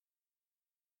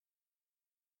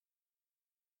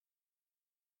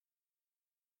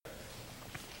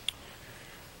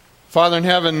Father in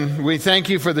heaven, we thank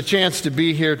you for the chance to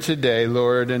be here today,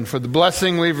 Lord, and for the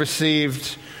blessing we've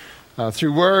received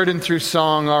through word and through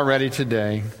song already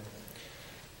today.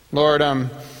 Lord, I'm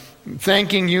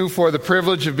thanking you for the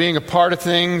privilege of being a part of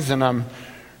things, and I'm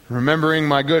remembering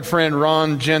my good friend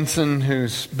Ron Jensen,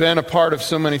 who's been a part of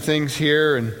so many things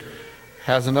here and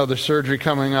has another surgery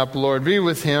coming up. Lord, be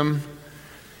with him.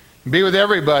 Be with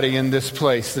everybody in this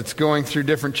place that's going through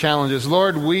different challenges.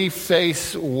 Lord, we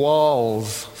face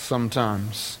walls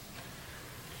sometimes.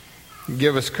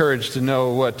 Give us courage to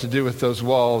know what to do with those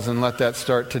walls, and let that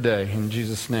start today. In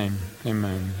Jesus' name,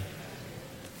 amen.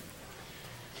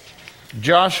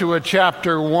 Joshua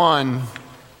chapter 1,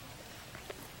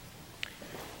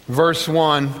 verse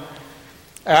 1.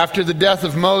 After the death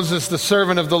of Moses, the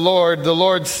servant of the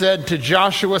Lord said to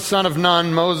Joshua, son of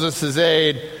Nun, Moses'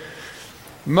 aide,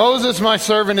 Moses, my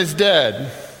servant, is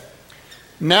dead.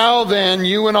 Now then,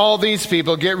 you and all these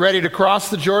people get ready to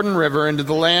cross the Jordan River into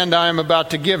the land I am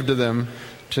about to give to them,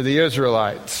 to the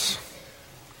Israelites.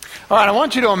 All right, I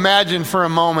want you to imagine for a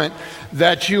moment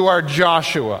that you are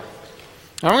Joshua.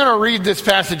 I'm going to read this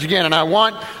passage again, and I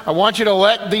want you to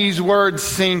let these words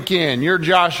sink in. You're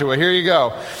Joshua. Here you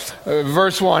go.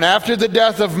 Verse 1. After the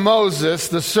death of Moses,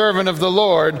 the servant of the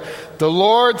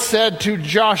Lord said to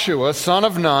Joshua, son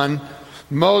of Nun,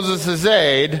 Moses'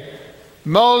 aide,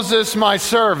 Moses, my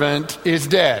servant, is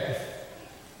dead.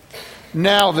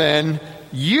 Now then,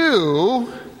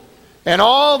 you and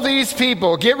all these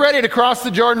people get ready to cross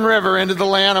the Jordan River into the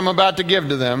land I'm about to give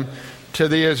to them, to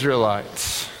the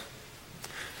Israelites.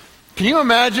 Can you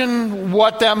imagine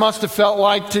what that must have felt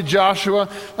like to Joshua?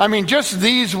 I mean, just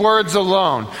these words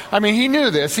alone. I mean, he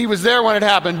knew this. He was there when it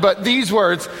happened. But these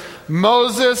words,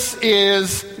 Moses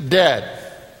is dead.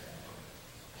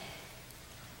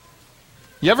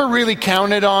 You ever really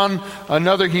counted on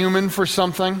another human for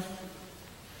something?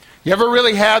 You ever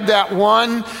really had that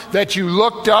one that you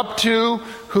looked up to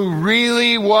who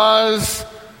really was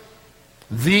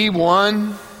the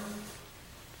one,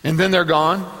 and then they're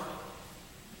gone?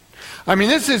 I mean,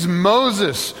 this is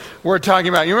Moses we're talking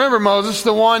about. You remember Moses,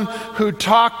 the one who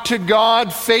talked to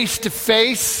God face to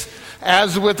face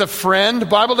as with a friend? The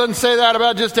Bible doesn't say that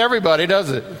about just everybody,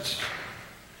 does it?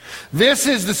 This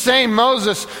is the same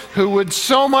Moses who would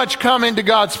so much come into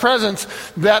God's presence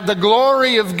that the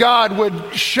glory of God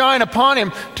would shine upon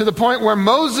him to the point where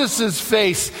Moses'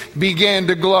 face began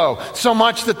to glow. So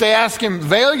much that they asked him,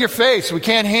 veil your face, we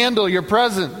can't handle your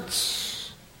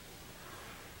presence.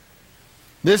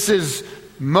 This is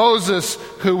Moses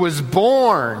who was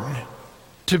born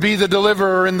to be the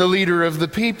deliverer and the leader of the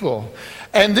people.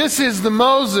 And this is the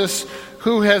Moses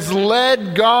who has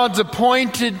led God's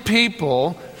appointed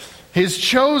people, his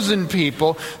chosen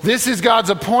people. This is God's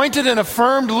appointed and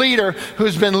affirmed leader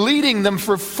who's been leading them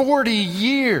for 40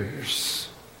 years.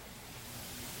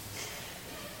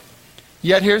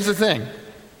 Yet here's the thing.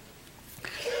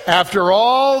 After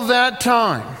all that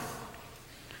time,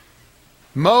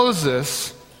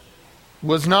 Moses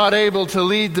was not able to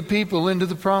lead the people into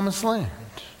the promised land.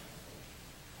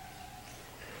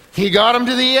 He got them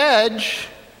to the edge,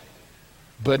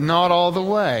 but not all the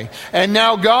way. And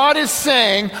now God is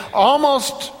saying,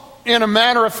 almost in a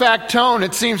matter-of-fact tone,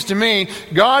 it seems to me,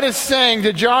 God is saying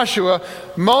to Joshua,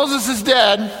 Moses is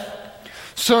dead,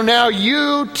 so now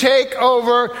you take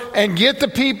over and get the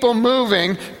people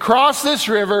moving, cross this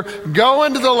river, go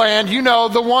into the land, you know,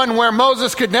 the one where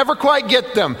Moses could never quite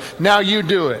get them. Now you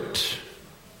do it.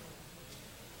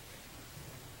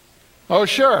 Oh,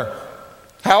 sure.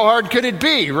 How hard could it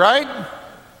be, right?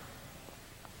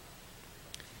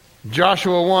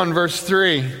 Joshua 1 verse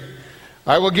 3,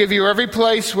 I will give you every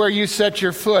place where you set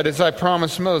your foot, as I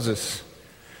promised Moses.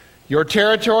 Your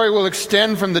territory will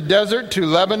extend from the desert to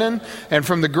Lebanon, and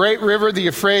from the great river, the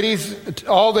Euphrates,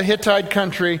 all the Hittite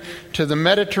country, to the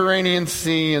Mediterranean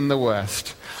Sea in the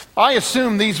west. I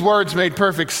assume these words made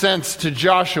perfect sense to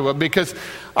Joshua because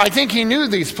I think he knew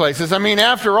these places. I mean,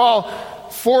 after all,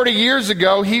 40 years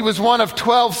ago, he was one of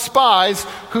 12 spies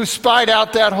who spied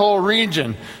out that whole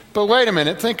region. But wait a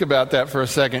minute, think about that for a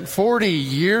second. 40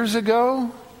 years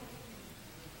ago?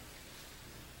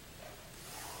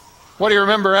 What do you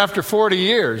remember after 40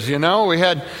 years? You know, we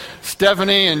had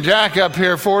Stephanie and Jack up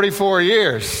here 44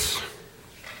 years.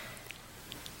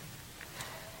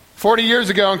 40 years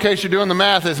ago, in case you're doing the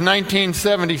math, is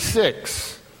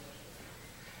 1976.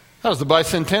 That was the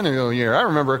bicentennial year. I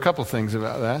remember a couple things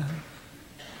about that.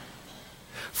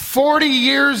 40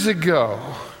 years ago.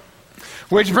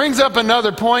 Which brings up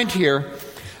another point here.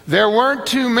 There weren't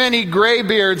too many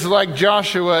graybeards like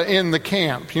Joshua in the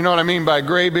camp. You know what I mean by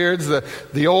graybeards?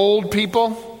 The old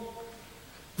people.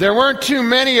 There weren't too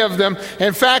many of them.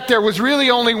 In fact, there was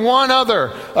really only one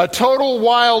other, a total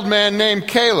wild man named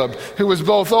Caleb, who was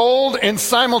both old and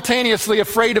simultaneously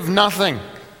afraid of nothing.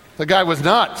 The guy was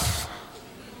nuts.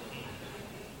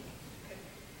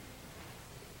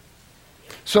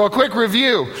 So a quick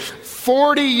review.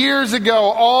 40 years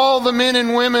ago, all the men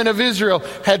and women of Israel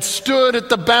had stood at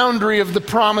the boundary of the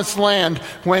promised land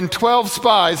when 12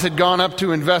 spies had gone up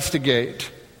to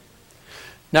investigate.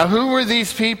 Now, who were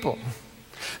these people?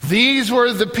 These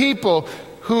were the people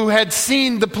who had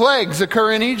seen the plagues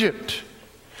occur in Egypt.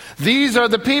 These are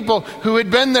the people who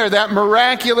had been there that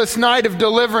miraculous night of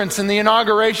deliverance and the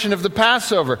inauguration of the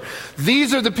Passover.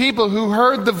 These are the people who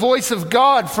heard the voice of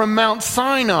God from Mount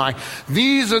Sinai.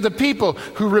 These are the people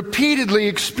who repeatedly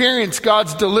experienced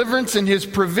God's deliverance and His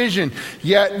provision.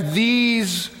 Yet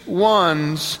these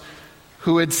ones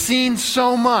who had seen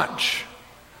so much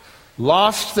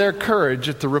lost their courage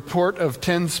at the report of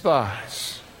 10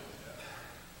 spies.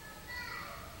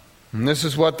 And this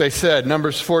is what they said.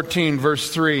 Numbers 14,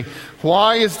 verse 3.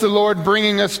 Why is the Lord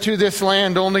bringing us to this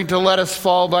land only to let us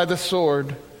fall by the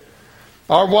sword?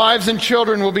 Our wives and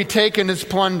children will be taken as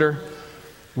plunder.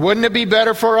 Wouldn't it be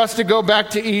better for us to go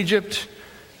back to Egypt?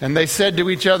 And they said to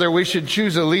each other, we should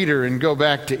choose a leader and go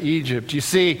back to Egypt. You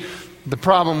see, the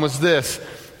problem was this.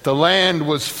 The land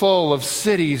was full of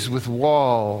cities with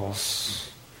walls.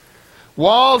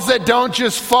 Walls that don't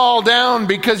just fall down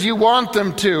because you want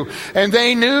them to. And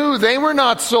they knew they were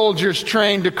not soldiers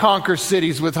trained to conquer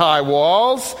cities with high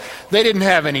walls. They didn't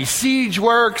have any siege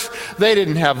works. They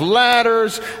didn't have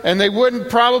ladders. And they wouldn't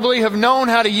probably have known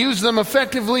how to use them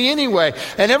effectively anyway.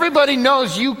 And everybody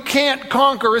knows you can't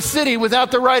conquer a city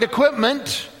without the right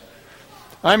equipment.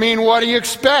 I mean, what do you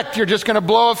expect? You're just going to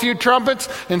blow a few trumpets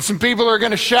and some people are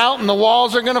going to shout and the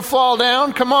walls are going to fall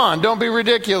down? Come on, don't be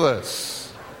ridiculous.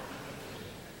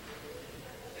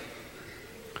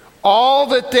 All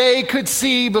that they could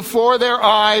see before their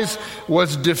eyes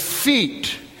was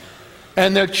defeat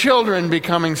and their children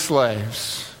becoming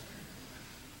slaves.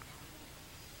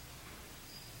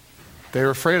 They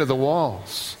were afraid of the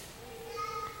walls.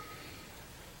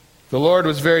 The Lord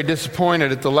was very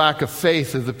disappointed at the lack of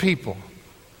faith of the people.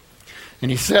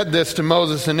 And He said this to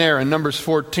Moses and Aaron, Numbers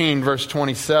 14, verse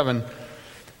 27.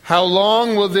 How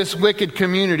long will this wicked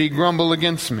community grumble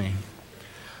against me?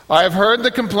 I have heard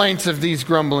the complaints of these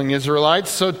grumbling Israelites,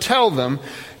 so tell them,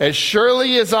 as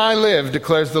surely as I live,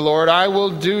 declares the Lord, I will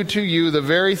do to you the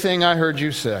very thing I heard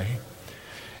you say.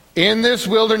 In this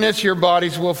wilderness your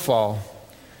bodies will fall.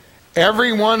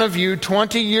 Every one of you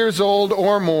 20 years old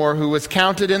or more who was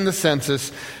counted in the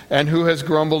census and who has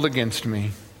grumbled against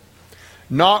me.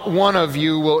 Not one of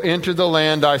you will enter the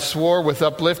land I swore with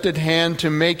uplifted hand to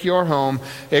make your home,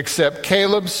 except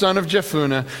Caleb son of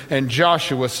Jephunneh and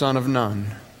Joshua son of Nun.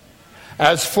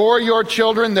 As for your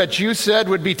children that you said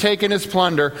would be taken as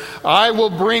plunder, I will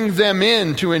bring them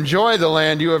in to enjoy the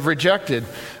land you have rejected.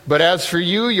 But as for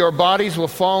you, your bodies will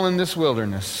fall in this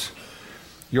wilderness.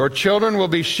 Your children will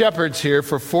be shepherds here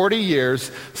for 40 years,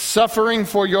 suffering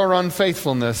for your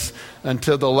unfaithfulness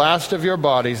until the last of your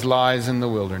bodies lies in the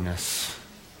wilderness.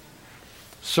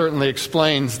 Certainly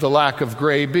explains the lack of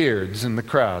gray beards in the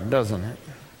crowd, doesn't it?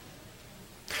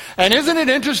 And isn't it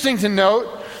interesting to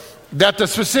note that the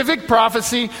specific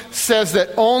prophecy says that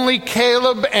only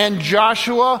Caleb and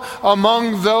Joshua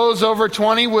among those over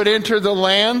 20 would enter the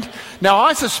land? Now,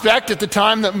 I suspect at the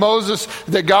time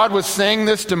that God was saying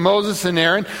this to Moses and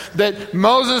Aaron, that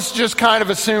Moses just kind of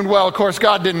assumed, well, of course,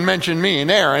 God didn't mention me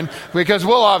and Aaron because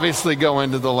we'll obviously go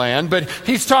into the land, but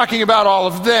He's talking about all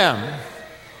of them.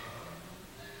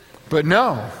 But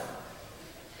no.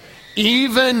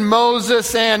 Even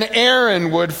Moses and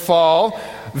Aaron would fall,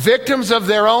 victims of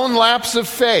their own lapse of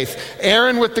faith.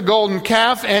 Aaron with the golden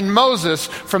calf, and Moses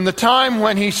from the time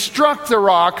when he struck the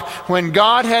rock when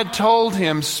God had told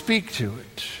him, speak to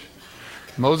it.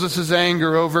 Moses'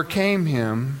 anger overcame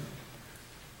him,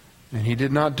 and he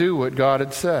did not do what God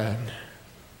had said.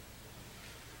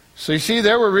 So you see,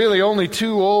 there were really only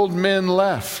 2 old men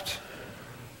left.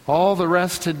 All the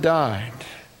rest had died.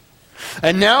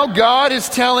 And now God is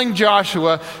telling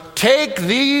Joshua, take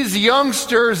these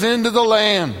youngsters into the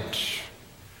land.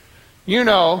 You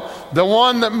know, the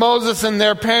one that Moses and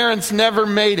their parents never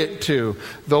made it to.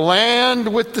 The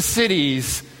land with the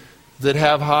cities that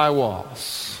have high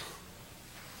walls.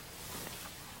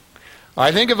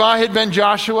 I think if I had been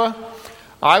Joshua,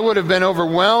 I would have been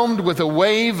overwhelmed with a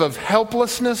wave of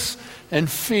helplessness and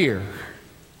fear.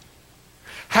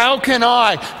 How can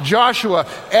I, Joshua,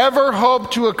 ever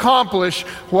hope to accomplish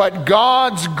what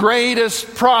God's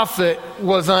greatest prophet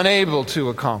was unable to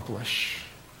accomplish?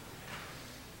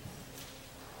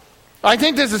 I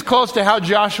think this is close to how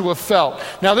Joshua felt.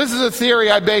 Now, this is a theory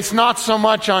I base not so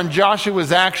much on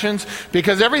Joshua's actions,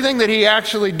 because everything that he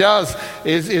actually does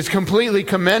is completely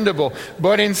commendable.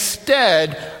 But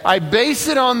instead, I base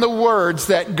it on the words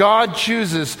that God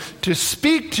chooses to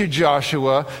speak to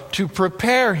Joshua to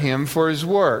prepare him for his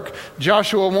work.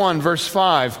 Joshua 1, verse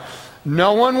 5.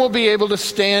 No one will be able to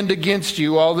stand against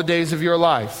you all the days of your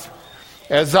life.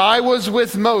 As I was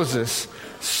with Moses,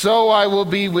 so I will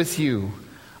be with you.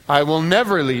 I will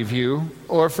never leave you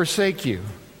or forsake you.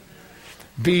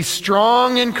 Be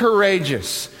strong and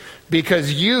courageous,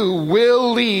 because you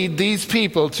will lead these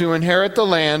people to inherit the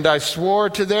land I swore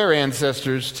to their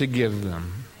ancestors to give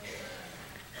them.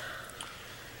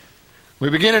 We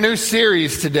begin a new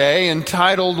series today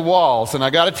entitled Walls. And I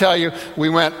got to tell you, we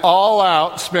went all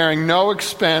out, sparing no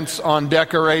expense on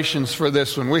decorations for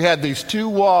this one. We had these 2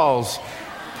 walls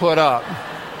put up.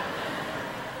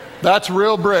 That's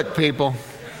real brick, people.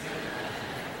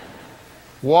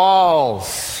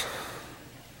 Walls.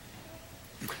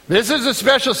 This is a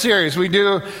special series we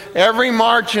do every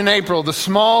March and April, the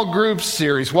small group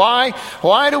series. Why?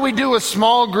 Why do we do a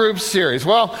small group series?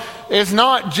 Well, it's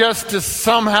not just to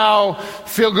somehow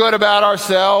feel good about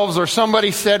ourselves or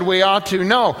somebody said we ought to.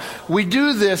 No, we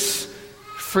do this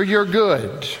for your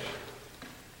good.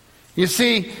 You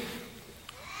see,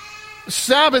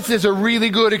 Sabbath is a really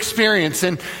good experience,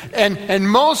 and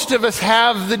most of us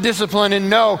have the discipline and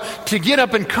know to get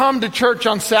up and come to church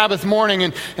on Sabbath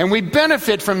morning, and we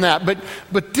benefit from that.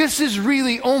 But this is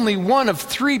really only one of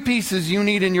 3 pieces you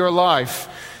need in your life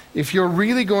if you're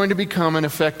really going to become an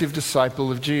effective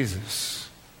disciple of Jesus.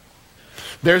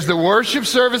 There's the worship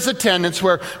service attendance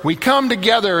where we come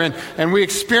together and we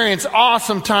experience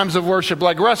awesome times of worship,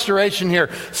 like Restoration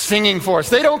here singing for us.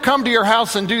 They don't come to your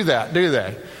house and do that, do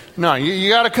they? No, you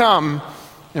got to come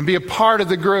and be a part of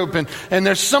the group. And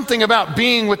there's something about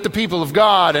being with the people of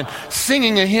God and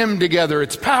singing a hymn together.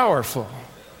 It's powerful.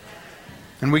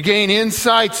 And we gain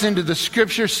insights into the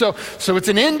Scripture. So it's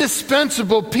an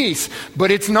indispensable piece, but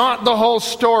it's not the whole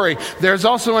story. There's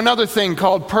also another thing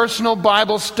called personal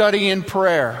Bible study and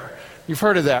prayer. You've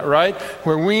heard of that, right?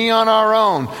 Where we on our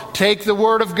own take the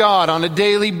Word of God on a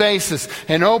daily basis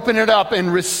and open it up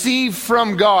and receive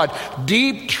from God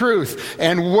deep truth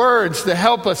and words to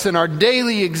help us in our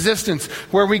daily existence,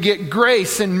 where we get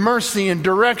grace and mercy and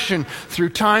direction through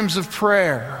times of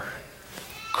prayer.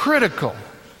 Critical.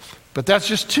 But that's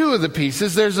just 2 of the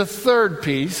pieces. There's a third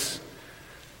piece.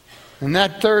 And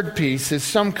that third piece is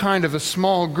some kind of a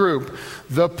small group.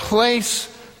 The place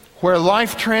where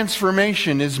life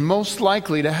transformation is most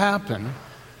likely to happen.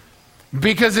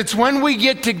 Because it's when we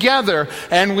get together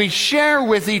and we share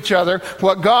with each other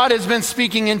what God has been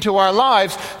speaking into our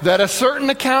lives that a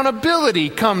certain accountability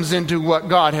comes into what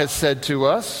God has said to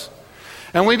us.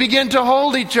 And we begin to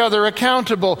hold each other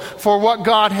accountable for what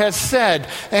God has said.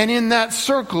 And in that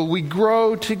circle, we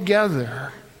grow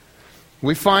together.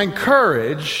 We find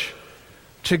courage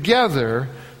together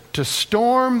to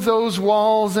storm those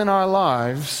walls in our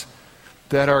lives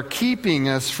that are keeping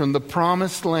us from the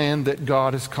promised land that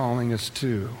God is calling us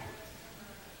to.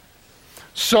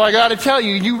 So I got to tell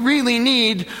you, you really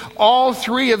need all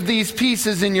 3 of these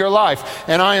pieces in your life.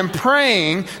 And I am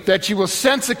praying that you will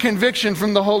sense a conviction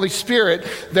from the Holy Spirit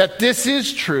that this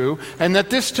is true and that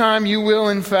this time you will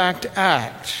in fact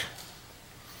act.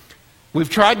 We've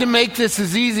tried to make this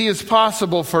as easy as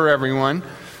possible for everyone.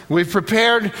 We've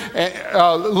prepared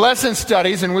lesson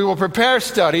studies, and we will prepare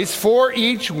studies for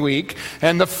each week.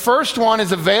 And the first one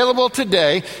is available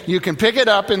today. You can pick it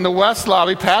up in the West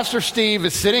Lobby. Pastor Steve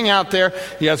is sitting out there.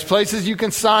 He has places you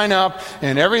can sign up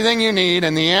and everything you need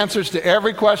and the answers to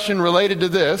every question related to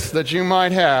this that you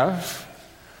might have.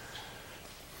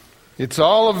 It's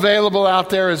all available out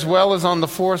there as well as on the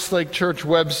Forest Lake Church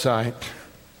website.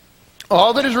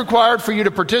 All that is required for you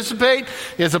to participate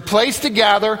is a place to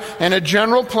gather and a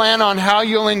general plan on how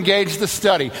you'll engage the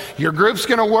study. Your group's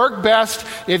going to work best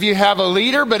if you have a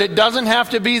leader, but it doesn't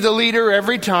have to be the leader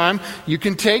every time. You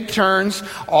can take turns.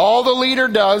 All the leader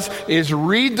does is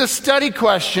read the study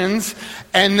questions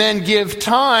and then give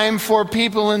time for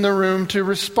people in the room to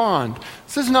respond.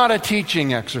 This is not a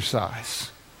teaching exercise.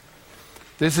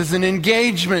 This is an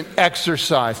engagement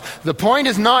exercise. The point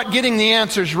is not getting the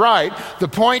answers right. The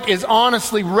point is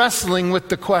honestly wrestling with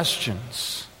the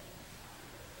questions.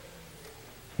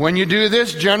 When you do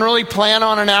this, generally plan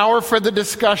on an hour for the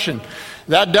discussion.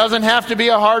 That doesn't have to be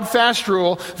a hard, fast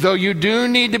rule, though you do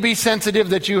need to be sensitive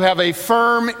that you have a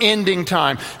firm ending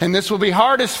time. And this will be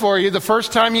hardest for you the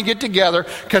first time you get together,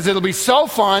 because it'll be so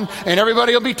fun and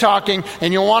everybody will be talking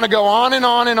and you'll want to go on and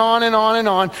on and on and on and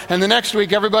on. And the next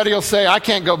week everybody will say, I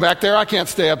can't go back there. I can't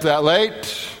stay up that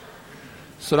late.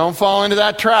 So don't fall into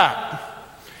that trap.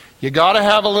 You got to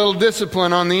have a little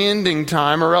discipline on the ending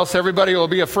time, or else everybody will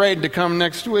be afraid to come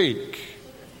next week.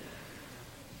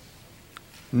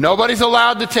 Nobody's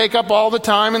allowed to take up all the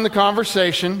time in the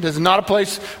conversation. This is not a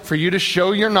place for you to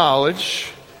show your knowledge.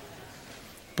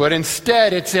 But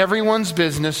instead, it's everyone's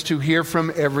business to hear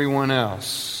from everyone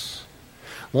else.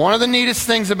 One of the neatest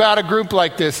things about a group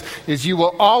like this is you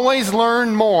will always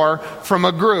learn more from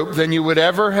a group than you would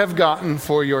ever have gotten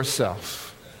for yourself.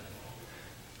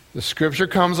 The Scripture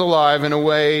comes alive in a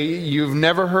way you've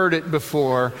never heard it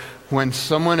before when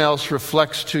someone else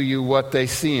reflects to you what they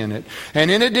see in it.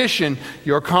 And in addition,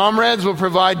 your comrades will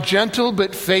provide gentle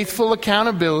but faithful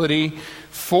accountability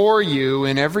for you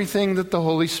in everything that the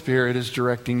Holy Spirit is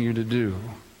directing you to do.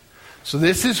 So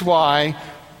this is why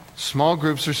small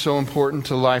groups are so important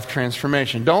to life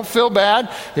transformation. Don't feel bad.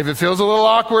 If it feels a little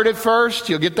awkward at first,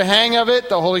 you'll get the hang of it.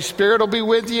 The Holy Spirit will be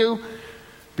with you.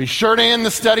 Be sure to end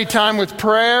the study time with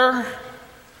prayer,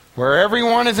 where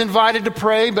everyone is invited to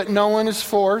pray, but no one is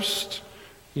forced.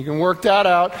 You can work that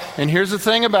out. And here's the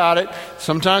thing about it.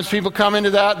 Sometimes people come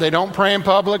into that. They don't pray in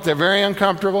public. They're very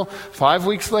uncomfortable. 5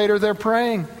 weeks later, they're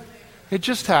praying. It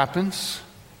just happens.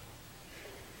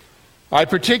 I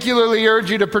particularly urge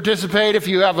you to participate if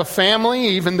you have a family,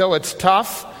 even though it's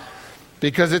tough,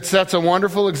 because it sets a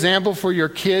wonderful example for your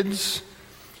kids.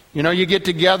 You know, you get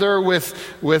together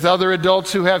with other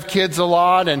adults who have kids a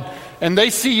lot, and they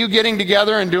see you getting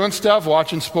together and doing stuff,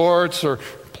 watching sports or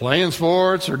playing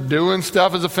sports or doing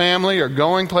stuff as a family or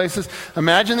going places.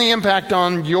 Imagine the impact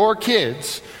on your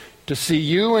kids to see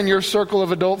you and your circle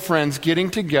of adult friends getting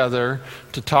together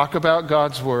to talk about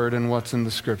God's Word and what's in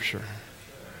the Scripture.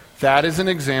 That is an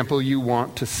example you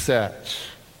want to set.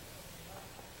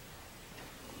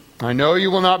 I know you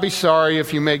will not be sorry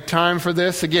if you make time for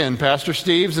this. Again, Pastor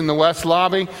Steve's in the West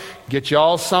Lobby. Get you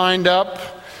all signed up.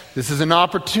 This is an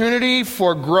opportunity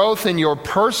for growth in your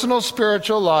personal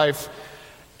spiritual life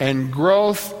and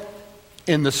growth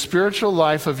in the spiritual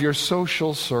life of your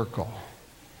social circle.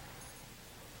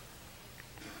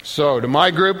 So, to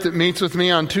my group that meets with me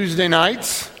on Tuesday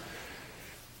nights,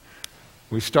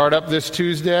 we start up this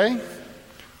Tuesday,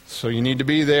 so you need to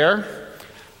be there.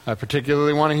 I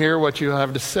particularly want to hear what you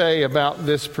have to say about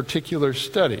this particular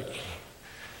study.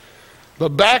 But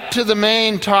back to the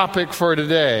main topic for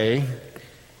today,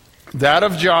 that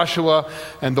of Joshua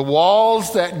and the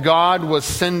walls that God was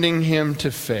sending him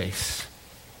to face.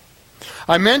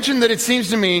 I mentioned that it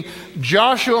seems to me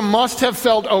Joshua must have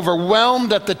felt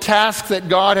overwhelmed at the task that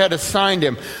God had assigned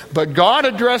him. But God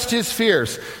addressed his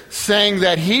fears, saying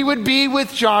that he would be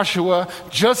with Joshua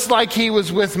just like he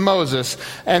was with Moses,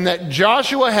 and that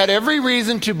Joshua had every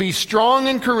reason to be strong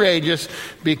and courageous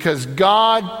because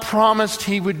God promised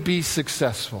he would be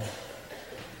successful.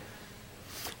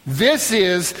 This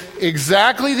is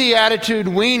exactly the attitude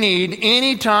we need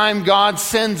anytime God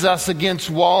sends us against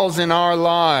walls in our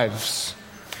lives.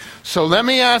 So let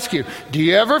me ask you, do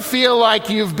you ever feel like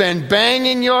you've been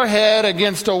banging your head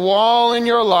against a wall in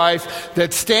your life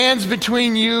that stands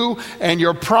between you and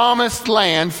your promised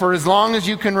land for as long as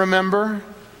you can remember?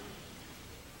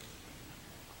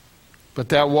 But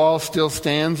that wall still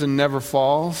stands and never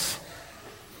falls?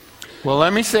 Well,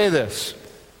 let me say this.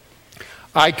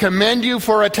 I commend you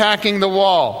for attacking the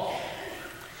wall.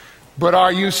 But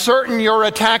are you certain you're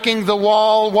attacking the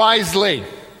wall wisely?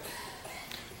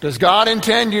 Does God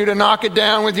intend you to knock it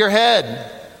down with your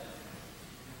head?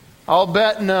 I'll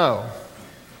bet no.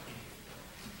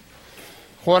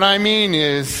 What I mean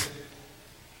is,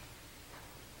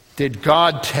 did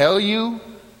God tell you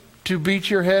to beat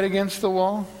your head against the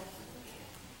wall?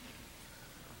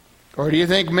 Or do you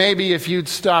think maybe if you'd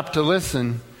stopped to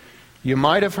listen, you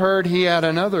might have heard he had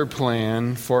another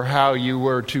plan for how you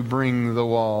were to bring the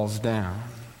walls down?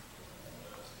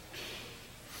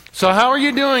 So how are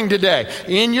you doing today?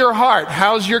 In your heart,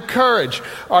 how's your courage?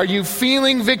 Are you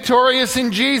feeling victorious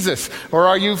in Jesus? Or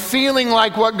are you feeling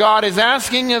like what God is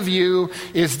asking of you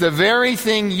is the very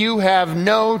thing you have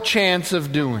no chance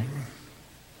of doing?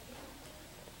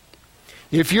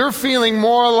 If you're feeling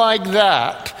more like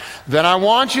that, then I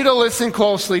want you to listen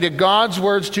closely to God's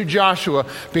words to Joshua,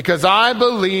 because I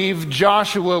believe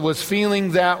Joshua was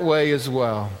feeling that way as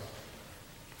well.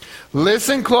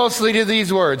 Listen closely to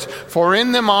these words, for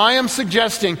in them I am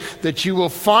suggesting that you will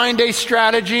find a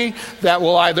strategy that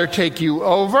will either take you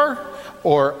over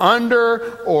or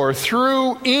under or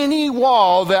through any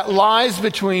wall that lies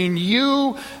between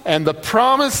you and the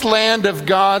promised land of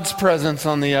God's presence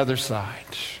on the other side.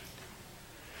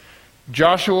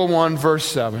 Joshua 1 verse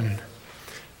 7.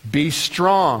 Be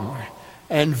strong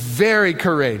and very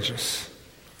courageous.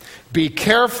 Be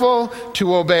careful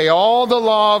to obey all the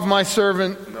law my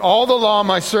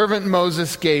servant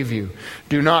Moses gave you.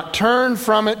 Do not turn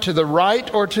from it to the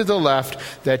right or to the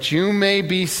left, that you may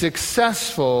be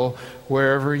successful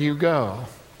wherever you go.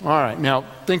 All right, now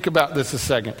think about this a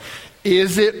second.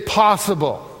 Is it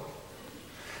possible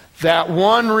that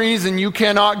one reason you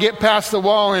cannot get past the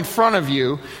wall in front of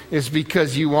you is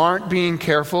because you aren't being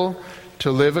careful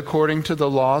to live according to the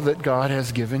law that God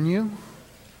has given you?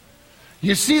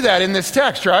 You see that in this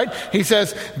text, right? He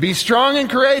says, be strong and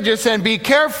courageous and be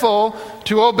careful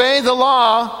to obey the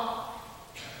law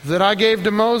that I gave to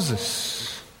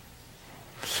Moses.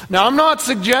 Now, I'm not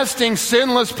suggesting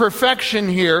sinless perfection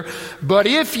here, but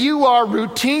if you are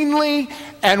routinely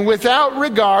and without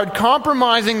regard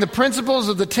compromising the principles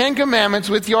of the Ten Commandments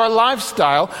with your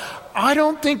lifestyle, I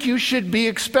don't think you should be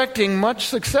expecting much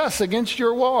success against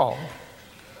your wall.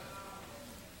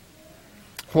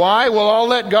 Why? Well, I'll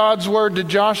let God's word to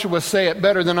Joshua say it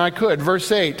better than I could. Verse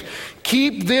 8,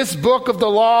 keep this book of the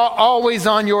law always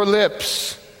on your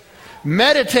lips.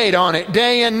 Meditate on it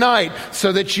day and night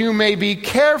so that you may be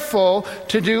careful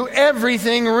to do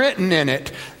everything written in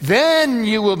it. Then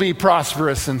you will be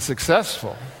prosperous and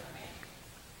successful.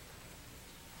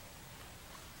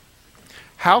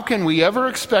 How can we ever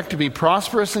expect to be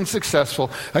prosperous and successful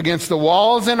against the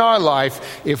walls in our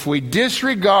life if we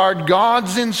disregard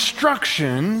God's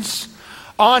instructions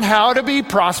on how to be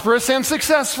prosperous and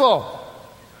successful?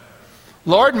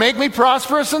 Lord, make me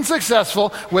prosperous and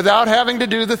successful without having to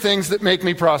do the things that make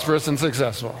me prosperous and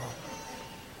successful.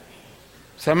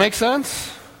 Does that make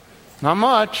sense? Not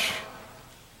much.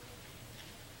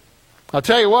 I'll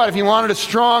tell you what, if you wanted a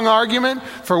strong argument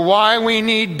for why we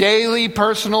need daily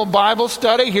personal Bible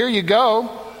study, here you go.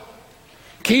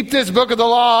 Keep this book of the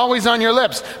law always on your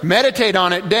lips. Meditate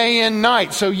on it day and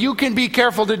night so you can be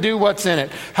careful to do what's in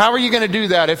it. How are you going to do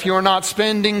that if you're not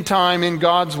spending time in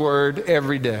God's Word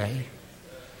every day?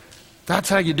 That's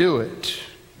how you do it.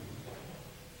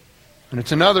 And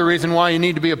it's another reason why you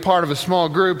need to be a part of a small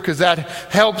group, because that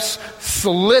helps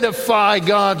solidify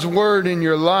God's Word in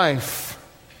your life.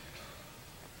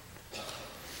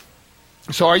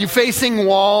 So are you facing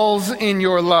walls in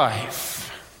your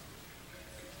life?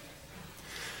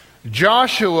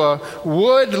 Joshua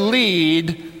would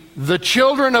lead the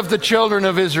children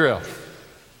of Israel,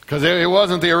 because it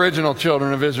wasn't the original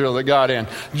children of Israel that got in.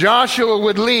 Joshua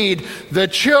would lead the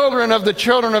children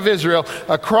of Israel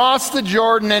across the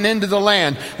Jordan and into the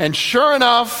land. And sure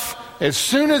enough, as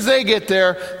soon as they get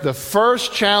there, the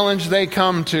first challenge they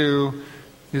come to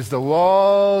is the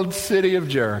walled city of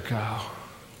Jericho.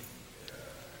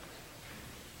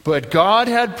 But God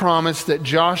had promised that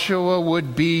Joshua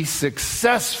would be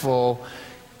successful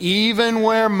even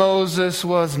where Moses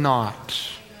was not.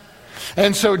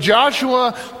 And so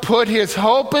Joshua put his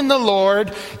hope in the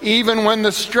Lord even when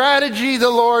the strategy the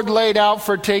Lord laid out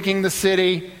for taking the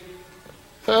city,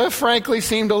 frankly,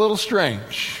 seemed a little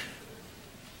strange.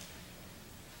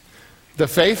 The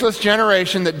faithless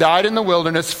generation that died in the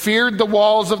wilderness feared the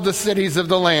walls of the cities of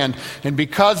the land. And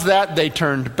because of that, they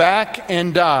turned back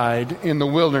and died in the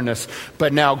wilderness.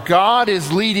 But now God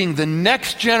is leading the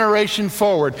next generation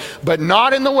forward, but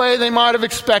not in the way they might have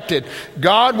expected.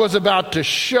 God was about to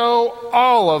show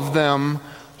all of them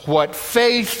what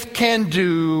faith can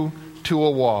do to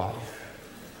a wall.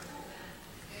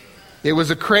 It was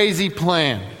a crazy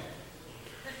plan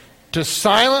to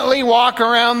silently walk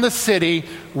around the city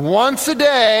once a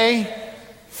day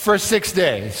for 6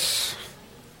 days,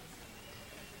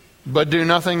 but do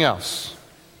nothing else.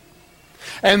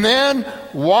 And then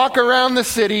walk around the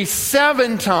city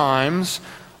 7 times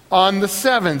on the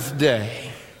 7th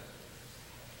day.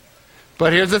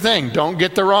 But here's the thing, don't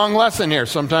get the wrong lesson here.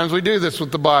 Sometimes we do this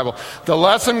with the Bible. The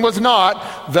lesson was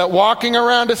not that walking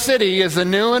around a city is a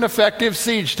new and effective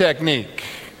siege technique.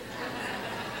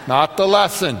 Not the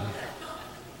lesson.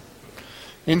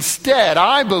 Instead,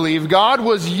 I believe God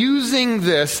was using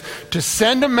this to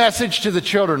send a message to the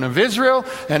children of Israel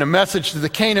and a message to the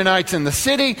Canaanites in the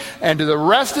city and to the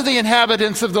rest of the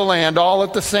inhabitants of the land all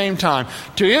at the same time.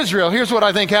 To Israel, here's what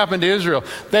I think happened to Israel.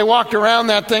 They walked around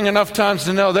that thing enough times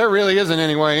to know there really isn't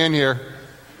any way in here.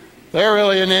 There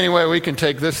really isn't any way we can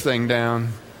take this thing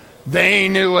down. They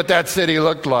knew what that city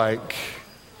looked like.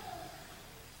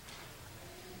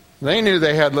 They knew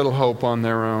they had little hope on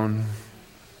their own.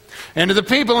 And to the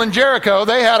people in Jericho,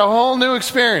 they had a whole new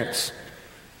experience.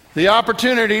 The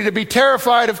opportunity to be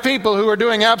terrified of people who are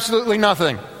doing absolutely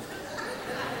nothing.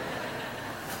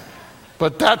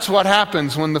 But that's what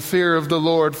happens when the fear of the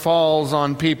Lord falls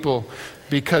on people,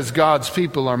 because God's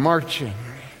people are marching.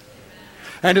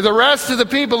 And to the rest of the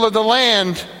people of the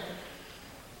land,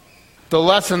 The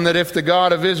lesson that if the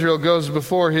God of Israel goes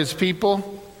before his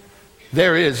people,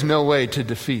 there is no way to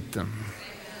defeat them.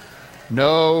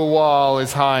 No wall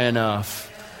is high enough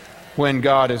when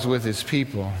God is with his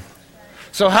people.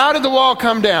 So how did the wall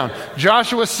come down?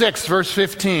 Joshua 6, verse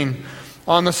 15.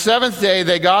 On the seventh day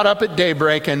they got up at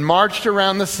daybreak and marched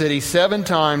around the city 7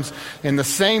 times in the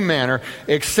same manner,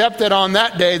 except that on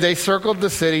that day they circled the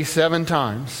city 7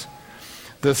 times.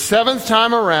 The 7th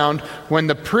time around, when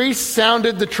the priest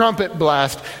sounded the trumpet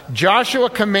blast, Joshua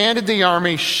commanded the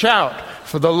army, "Shout,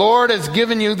 for the Lord has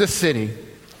given you the city."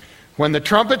 When the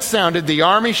trumpet sounded, the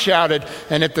army shouted,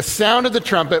 and at the sound of the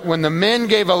trumpet, when the men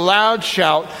gave a loud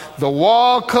shout, the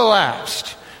wall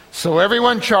collapsed. So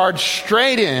everyone charged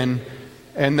straight in,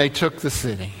 and they took the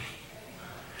city.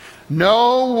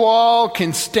 No wall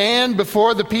can stand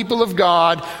before the people of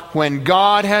God when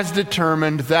God has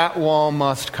determined that wall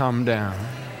must come down.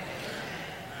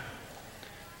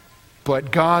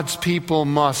 But God's people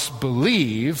must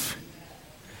believe,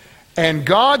 and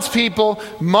God's people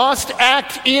must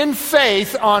act in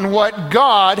faith on what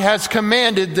God has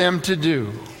commanded them to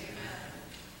do.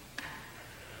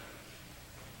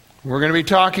 We're going to be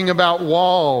talking about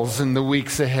walls in the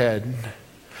weeks ahead.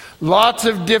 Lots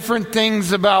of different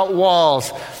things about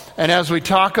walls. And as we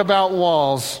talk about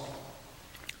walls,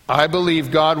 I believe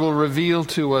God will reveal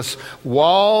to us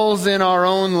walls in our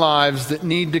own lives that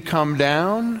need to come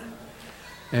down,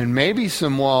 and maybe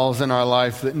some walls in our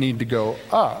life that need to go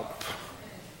up.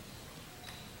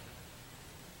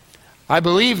 I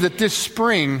believe that this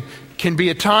spring can be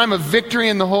a time of victory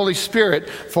in the Holy Spirit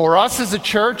for us as a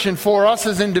church and for us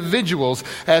as individuals,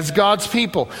 as God's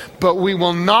people. But we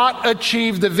will not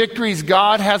achieve the victories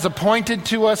God has appointed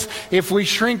to us if we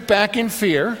shrink back in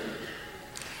fear.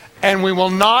 And we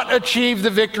will not achieve the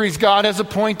victories God has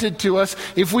appointed to us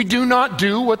if we do not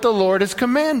do what the Lord has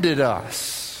commanded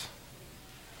us.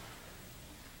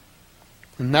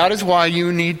 And that is why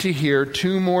you need to hear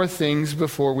 2 more things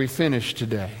before we finish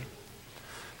today.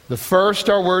 The first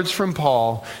are words from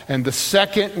Paul, and the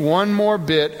second, one more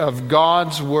bit of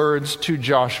God's words to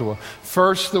Joshua.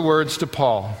 First, the words to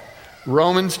Paul.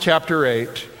 Romans chapter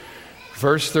 8,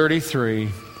 verse 33.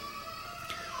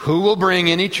 Who will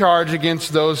bring any charge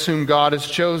against those whom God has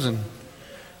chosen?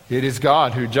 It is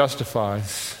God who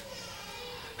justifies.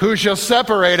 Who shall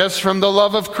separate us from the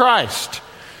love of Christ?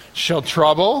 Shall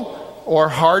trouble, or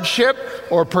hardship,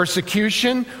 or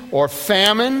persecution, or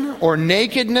famine, or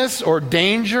nakedness, or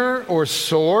danger, or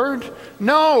sword?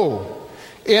 No.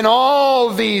 In all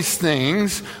these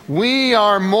things, we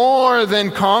are more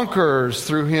than conquerors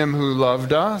through him who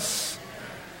loved us.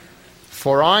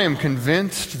 For I am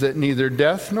convinced that neither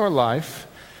death nor life,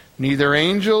 neither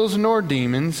angels nor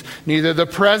demons, neither the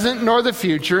present nor the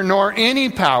future, nor any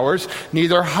powers,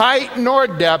 neither height nor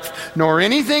depth, nor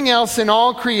anything else in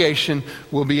all creation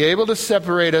will be able to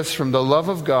separate us from the love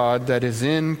of God that is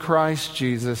in Christ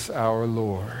Jesus our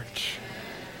Lord.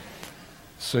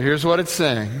 So here's what it's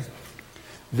saying.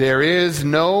 There is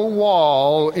no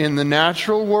wall in the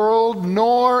natural world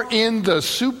nor in the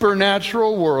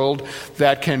supernatural world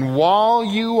that can wall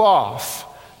you off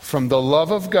from the love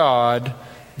of God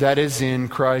that is in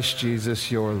Christ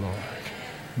Jesus your Lord.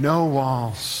 No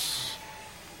walls.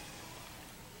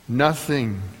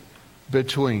 Nothing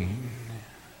between.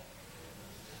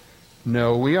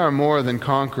 No, we are more than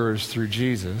conquerors through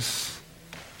Jesus.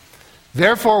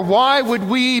 Therefore, why would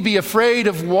we be afraid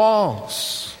of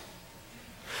walls?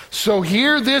 So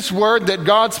hear this word that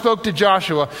God spoke to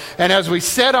Joshua, and as we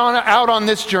set out on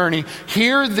this journey,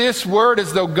 hear this word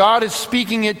as though God is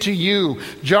speaking it to you.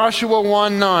 Joshua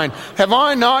 1:9. Have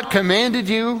I not commanded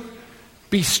you?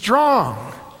 Be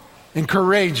strong and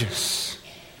courageous.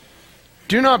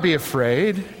 Do not be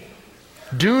afraid.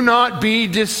 Do not be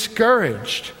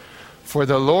discouraged, for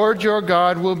the Lord your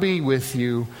God will be with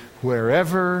you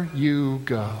wherever you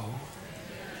go.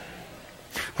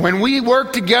 When we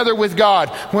work together with God,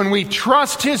 when we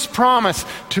trust his promise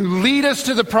to lead us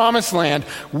to the promised land,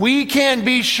 we can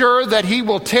be sure that he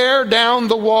will tear down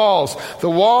the walls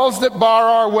that bar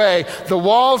our way, the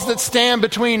walls that stand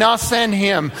between us and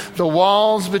him, the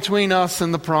walls between us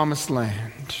and the promised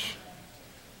land.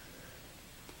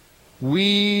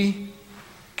 We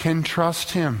can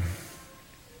trust him.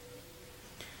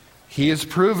 He has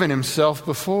proven himself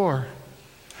before.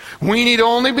 We need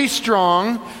only be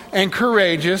strong and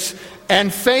courageous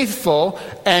and faithful,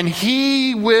 and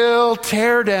he will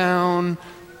tear down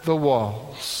the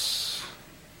walls.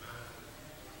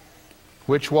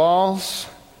 Which walls?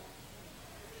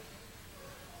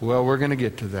 Well, we're going to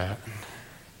get to that.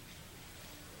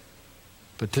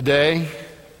 But today,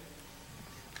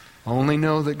 only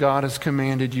know that God has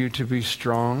commanded you to be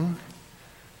strong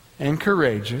and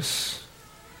courageous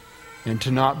and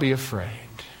to not be afraid.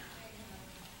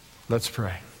 Let's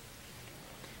pray.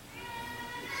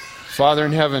 Father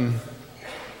in heaven,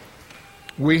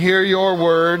 we hear your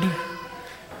word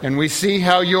and we see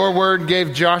how your word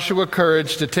gave Joshua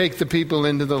courage to take the people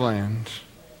into the land.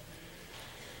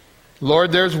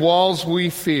 Lord, there's walls we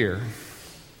fear.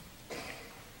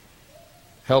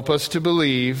 Help us to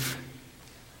believe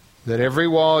that every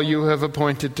wall you have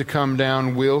appointed to come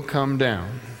down will come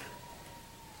down.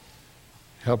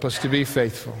 Help us to be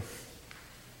faithful.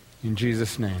 In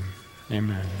Jesus' name, amen.